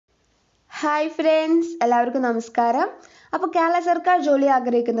Hi friends, എല്ലാവർക്കും നമസ്കാരം. അപ്പോൾ കേരള സർക്കാർ ജോലി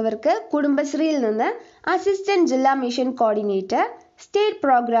ആഗ്രഹിക്കുന്നവർക്ക് കുടുംബശ്രീയിൽ നിന്ന് അസിസ്റ്റന്റ് ജില്ലാ mission coordinator, state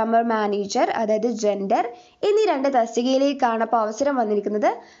programmer manager അതായത് ജെൻഡർ എന്നീ 2 തസ്തികയിലേക്കാണ് അപ്പോൾ അവസരം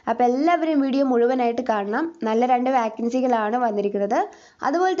വന്നിരിക്കുന്നത്. അപ്പോൾ എല്ലാവരും വീഡിയോ മുഴുവനായിട്ട് കാണണം. നല്ല 2 വാക്കൻസികളാണ് വന്നിരിക്കുന്നത്.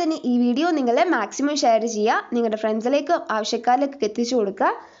 അതുപോലെ തന്നെ ഈ വീഡിയോ നിങ്ങൾ മാക്സിമം ഷെയർ ചെയ്യുക, നിങ്ങളുടെ ഫ്രണ്ട്സിലേക്കും ആവശ്യക്കാരിലേക്കും എത്തിച്ചു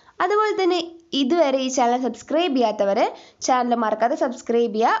കൊടുക്കുക. അതുപോലെ തന്നെ ഇതുവരെ ഈ ചാനൽ സബ്സ്ക്രൈബ് ചെയ്യാത്തവർ ചാനൽ മറക്കാതെ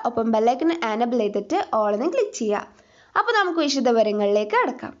സബ്സ്ക്രൈബ് ചെയ്യുക, ഒപ്പം ബെല്ലൈക്കൺ എനേബിൾ ചെയ്തിട്ട് ഓൾ എന്ന് ക്ലിക്ക് ചെയ്യുക. അപ്പോൾ നമുക്ക് വിശദവിവരങ്ങളിലേക്ക്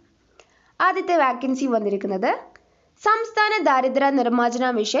കടക്കാം. ആദ്യത്തെ വാക്കൻസി വന്നിരിക്കുന്നത് സംസ്ഥാന ദാരിദ്ര്യ നിർമ്മാർജ്ജന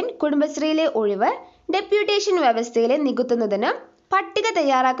മിഷൻ കുടുംബശ്രീയിലെ ഒഴിവ് ഡെപ്യൂട്ടേഷൻ വ്യവസ്ഥയിൽ നികത്തുന്നതിനും പട്ടിക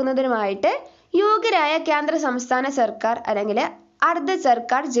തയ്യാറാക്കുന്നതിനുമായിട്ട് യോഗ്യരായ കേന്ദ്ര സംസ്ഥാന സർക്കാർ അല്ലെങ്കിൽ അർദ്ധ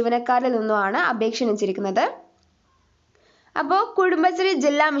സർക്കാർ ജീവനക്കാരിൽ നിന്നുമാണ് അപേക്ഷ ക്ഷണിച്ചിരിക്കുന്നത്. അപ്പോൾ കുടുംബശ്രീ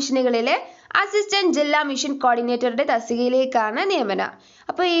ജില്ലാ മിഷനുകളിലെ അസിസ്റ്റന്റ് ജില്ലാ മിഷൻ കോർഡിനേറ്ററുടെ തസ്തികയിലേക്കാണ് നിയമനം.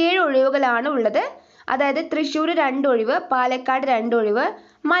 അപ്പോൾ 7 ഒഴിവുകളാണ് ഉള്ളത്. അതായത് തൃശ്ശൂർ 2 ഒഴിവ്, പാലക്കാട് 2 ഒഴിവ്,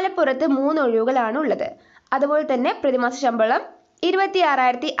 മലപ്പുറത്ത് 3 ഒഴിവുകളാണ് ഉള്ളത്. അതുപോലെ തന്നെ പ്രതിമാസ ശമ്പളം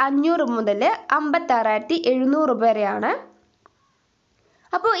 26,500 മുതൽ 56,700 രൂപ വരെയാണ്.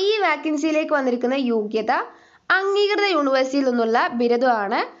 അപ്പോൾ ഈ വാക്കൻസിയിലേക്ക് വന്നിരിക്കുന്ന യോഗ്യത അംഗീകൃത യൂണിവേഴ്സിറ്റിയിൽ നിന്നുള്ള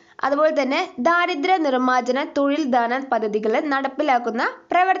ബിരുദമാണ്. അതുപോലെ തന്നെ ദാരിദ്ര്യ നിർമ്മാർജ്ജന തൊഴിൽ ദാന പദ്ധതികൾ നടപ്പിലാക്കുന്ന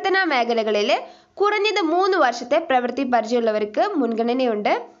പ്രവർത്തന മേഖലകളിൽ കുറഞ്ഞത് 3 വർഷത്തെ പ്രവൃത്തി പരിചയമുള്ളവർക്ക്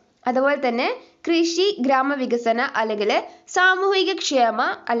മുൻഗണനയുണ്ട്. അതുപോലെ തന്നെ കൃഷി, ഗ്രാമവികസന അല്ലെങ്കിൽ സാമൂഹിക ക്ഷേമ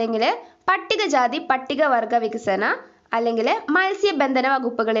അല്ലെങ്കിൽ പട്ടികജാതി പട്ടികവർഗ വികസന അല്ലെങ്കിൽ മത്സ്യബന്ധന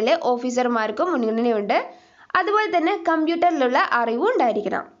വകുപ്പുകളിലെ ഓഫീസർമാർക്കും മുൻഗണനയുണ്ട്. അതുപോലെ തന്നെ കമ്പ്യൂട്ടറിലുള്ള അറിവും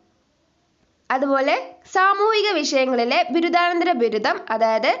ഉണ്ടായിരിക്കണം. അതുപോലെ സാമൂഹിക വിഷയങ്ങളിലെ ബിരുദാനന്തര ബിരുദം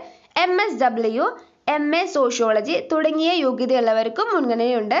അതായത് MSW, MA സോഷ്യോളജി തുടങ്ങിയ യോഗ്യതയുള്ളവർക്കും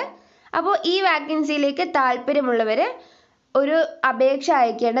മുൻഗണനയുണ്ട്. അപ്പോൾ ഈ വാക്കൻസിയിലേക്ക് താല്പര്യമുള്ളവർ ഒരു അപേക്ഷ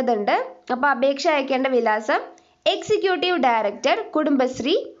അയക്കേണ്ടതുണ്ട്. അപ്പോൾ അപേക്ഷ അയക്കേണ്ട വിലാസം executive director,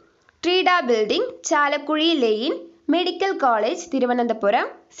 Kudumbashree, TRIDA building, Chalakuzhi line, medical college, Thiruvananthapuram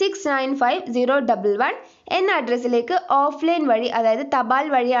 695011 എന്ന അഡ്രസ്സിലേക്ക് ഓഫ്ലൈൻ വഴി അതായത് തപാൽ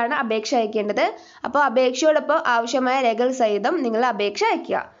വഴിയാണ് അപേക്ഷ അയക്കേണ്ടത്. അപ്പോൾ അപേക്ഷയോടൊപ്പം ആവശ്യമായ രേഖകൾ സഹിതം നിങ്ങൾ അപേക്ഷ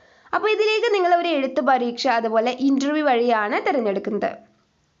അയക്കുക. അപ്പോൾ ഇതിലേക്ക് നിങ്ങൾ ഒരു എഴുത്ത് പരീക്ഷ അതുപോലെ ഇൻ്റർവ്യൂ വഴിയാണ് തിരഞ്ഞെടുക്കുന്നത്.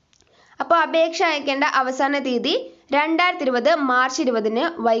 അപ്പോൾ അപേക്ഷ അയക്കേണ്ട അവസാന തീയതി 2020 മാർച്ച് 20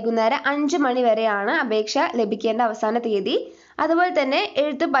 വൈകുന്നേരം 5 മണി വരെയാണ് അപേക്ഷ ലഭിക്കേണ്ട അവസാന തീയതി. അതുപോലെ തന്നെ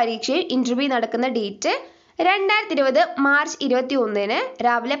എഴുത്ത് പരീക്ഷയും ഇൻ്റർവ്യൂ നടക്കുന്ന ഡേറ്റ് 2020 മാർച്ച് 21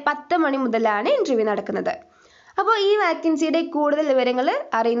 രാവിലെ 10 മണി മുതലാണ് ഇൻ്റർവ്യൂ നടക്കുന്നത്. അപ്പോൾ ഈ വാക്കൻസിയുടെ കൂടുതൽ വിവരങ്ങൾ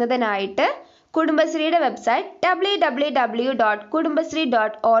അറിയുന്നതിനായിട്ട് കുടുംബശ്രീയുടെ വെബ്സൈറ്റ്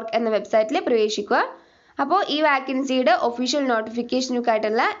www.kudumbashree.org എന്ന വെബ്സൈറ്റിൽ പ്രവേശിക്കുക. അപ്പോൾ ഈ വാക്കൻസിയുടെ ഒഫീഷ്യൽ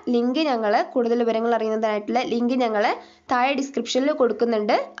നോട്ടിഫിക്കേഷനൊക്കെയായിട്ടുള്ള ലിങ്ക് കൂടുതൽ വിവരങ്ങൾ അറിയുന്നതിനായിട്ടുള്ള ലിങ്ക് ഞങ്ങൾ താഴെ ഡിസ്ക്രിപ്ഷനിൽ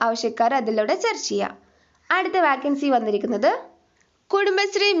കൊടുക്കുന്നുണ്ട്. ആവശ്യക്കാർ അതിലൂടെ സെർച്ച് ചെയ്യുക. അടുത്ത വാക്കൻസി വന്നിരിക്കുന്നത്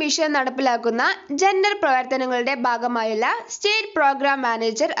കുടുംബശ്രീ മിഷൻ നടപ്പിലാക്കുന്ന ജെൻഡർ പ്രവർത്തനങ്ങളുടെ ഭാഗമായുള്ള സ്റ്റേറ്റ് പ്രോഗ്രാം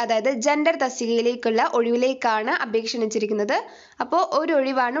മാനേജർ അതായത് ജെൻഡർ തസ്തികയിലേക്കുള്ള ഒഴിവിലേക്കാണ് അപേക്ഷ ക്ഷണിച്ചിരിക്കുന്നത്. അപ്പോൾ ഒരു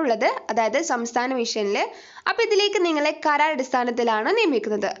ഒഴിവാണ് ഉള്ളത്, അതായത് സംസ്ഥാന മിഷനിൽ. അപ്പോൾ ഇതിലേക്ക് നിങ്ങളെ കരാർ അടിസ്ഥാനത്തിലാണ്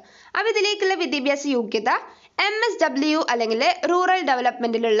നിയമിക്കുന്നത്. അപ്പോൾ ഇതിലേക്കുള്ള വിദ്യാഭ്യാസ യോഗ്യത MSW അല്ലെങ്കിൽ റൂറൽ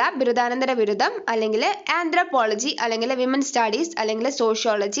ഡെവലപ്മെന്റിലുള്ള ബിരുദാനന്തര ബിരുദം അല്ലെങ്കിൽ ആന്ത്രോപോളജി അല്ലെങ്കിൽ വിമൻ സ്റ്റഡീസ് അല്ലെങ്കിൽ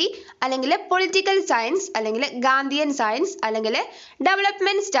സോഷ്യോളജി അല്ലെങ്കിൽ പൊളിറ്റിക്കൽ സയൻസ് അല്ലെങ്കിൽ ഗാന്ധിയൻ സയൻസ് അല്ലെങ്കിൽ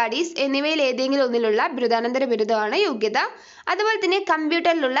ഡെവലപ്മെന്റ് സ്റ്റഡീസ് എന്നിവയിൽ ഏതെങ്കിലും ഒന്നിലുള്ള ബിരുദാനന്തര ബിരുദമാണ് യോഗ്യത. അതുപോലെ തന്നെ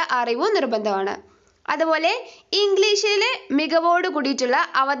കമ്പ്യൂട്ടറിലുള്ള അറിവും നിർബന്ധമാണ്. അതുപോലെ ഇംഗ്ലീഷിൽ മികവോട് കൂടിയിട്ടുള്ള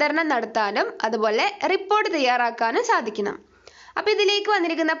അവതരണം നടത്താനും അതുപോലെ റിപ്പോർട്ട് തയ്യാറാക്കാനും സാധിക്കണം. അപ്പോൾ ഇതിലേക്ക്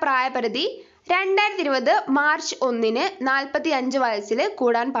വന്നിരിക്കുന്ന പ്രായപരിധി 2020 മാർച്ച് 1 45 വയസ്സിൽ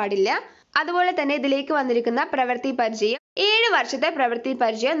കൂടാൻ പാടില്ല. അതുപോലെ തന്നെ ഇതിലേക്ക് വന്നിരിക്കുന്ന പ്രവൃത്തി പരിചയം 7 വർഷത്തെ പ്രവൃത്തി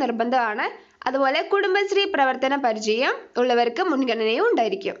പരിചയം നിർബന്ധമാണ്. അതുപോലെ കുടുംബശ്രീ പ്രവർത്തന പരിചയം ഉള്ളവർക്ക് മുൻഗണനയും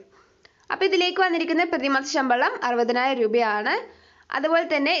ഉണ്ടായിരിക്കും. അപ്പോൾ ഇതിലേക്ക് വന്നിരിക്കുന്ന പ്രതിമാസ ശമ്പളം 60,000 രൂപയാണ്. അതുപോലെ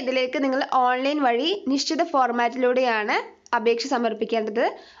തന്നെ ഇതിലേക്ക് നിങ്ങൾ ഓൺലൈൻ വഴി നിശ്ചിത ഫോർമാറ്റിലൂടെയാണ് അപേക്ഷ സമർപ്പിക്കേണ്ടത്.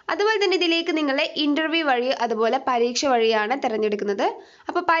 അതുപോലെ തന്നെ ഇതിലേക്ക് നിങ്ങളെ ഇൻ്റർവ്യൂ വഴി അതുപോലെ പരീക്ഷ വഴിയാണ് തിരഞ്ഞെടുക്കുന്നത്.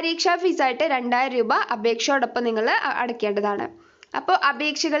 അപ്പോൾ പരീക്ഷാ ഫീസായിട്ട് 2,000 രൂപ അപേക്ഷയോടൊപ്പം നിങ്ങൾ അടയ്ക്കേണ്ടതാണ്. അപ്പോൾ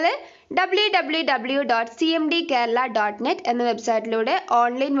അപേക്ഷകൾ www.cmdkerala.net എന്ന വെബ്സൈറ്റിലൂടെ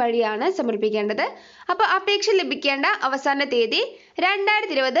ഓൺലൈൻ വഴിയാണ് സമർപ്പിക്കേണ്ടത്. അപ്പോൾ അപേക്ഷ ലഭിക്കേണ്ട അവസാന തീയതി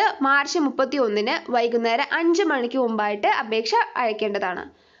 2020 മാർച്ച് 31 വൈകുന്നേരം 5 മണിക്ക് മുമ്പായിട്ട് അപേക്ഷ അയക്കേണ്ടതാണ്.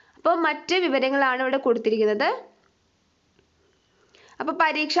 അപ്പോൾ മറ്റ് വിവരങ്ങളാണ് ഇവിടെ കൊടുത്തിരിക്കുന്നത്. അപ്പോൾ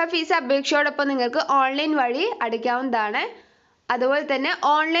പരീക്ഷാ ഫീസ് അപേക്ഷയോടൊപ്പം നിങ്ങൾക്ക് ഓൺലൈൻ വഴി അടയ്ക്കാവുന്നതാണ്. അതുപോലെ തന്നെ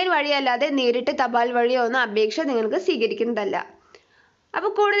ഓൺലൈൻ വഴിയല്ലാതെ നേരിട്ട് തപാൽ വഴിയോ ഒന്നും അപേക്ഷ നിങ്ങൾക്ക് സ്വീകരിക്കുന്നതല്ല.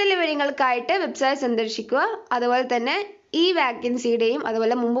 അപ്പോൾ കൂടുതൽ വിവരങ്ങൾക്കായിട്ട് വെബ്സൈറ്റ് സന്ദർശിക്കുക. അതുപോലെ തന്നെ ഈ വാക്കൻസിയുടെയും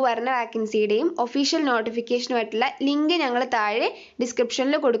അതുപോലെ മുമ്പ് പറഞ്ഞ വാക്കൻസിയുടെയും ഒഫീഷ്യൽ നോട്ടിഫിക്കേഷനുമായിട്ടുള്ള ലിങ്ക് ഞങ്ങൾ താഴെ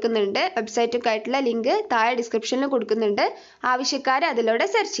ഡിസ്ക്രിപ്ഷനിൽ കൊടുക്കുന്നുണ്ട്. വെബ്സൈറ്റൊക്കെ ആയിട്ടുള്ള ലിങ്ക് താഴെ ഡിസ്ക്രിപ്ഷനിൽ കൊടുക്കുന്നുണ്ട്. ആവശ്യക്കാർ അതിലൂടെ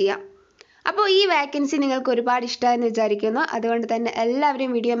സെർച്ച് ചെയ്യാം. അപ്പോൾ ഈ വാക്കൻസി നിങ്ങൾക്ക് ഒരുപാട് ഇഷ്ടമായെന്ന് വിചാരിക്കുന്നു. അതുകൊണ്ട് തന്നെ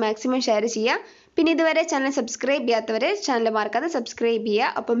എല്ലാവരും വീഡിയോ മാക്സിമം ഷെയർ ചെയ്യുക. പിന്നെ ഇതുവരെ ചാനൽ സബ്സ്ക്രൈബ് ചെയ്യാത്തവർ ചാനൽ മറക്കാതെ സബ്സ്ക്രൈബ്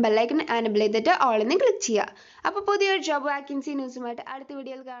ചെയ്യുക. ഒപ്പം ബെല്ലൈക്കൺ എനേബിൾ ചെയ്തിട്ട് ഓൾ എന്ന് ക്ലിക്ക് ചെയ്യുക. അപ്പോൾ പുതിയൊരു ജോബ് വാക്കൻസി ന്യൂസുമായിട്ട് അടുത്ത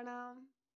വീഡിയോയിൽ കാണാം.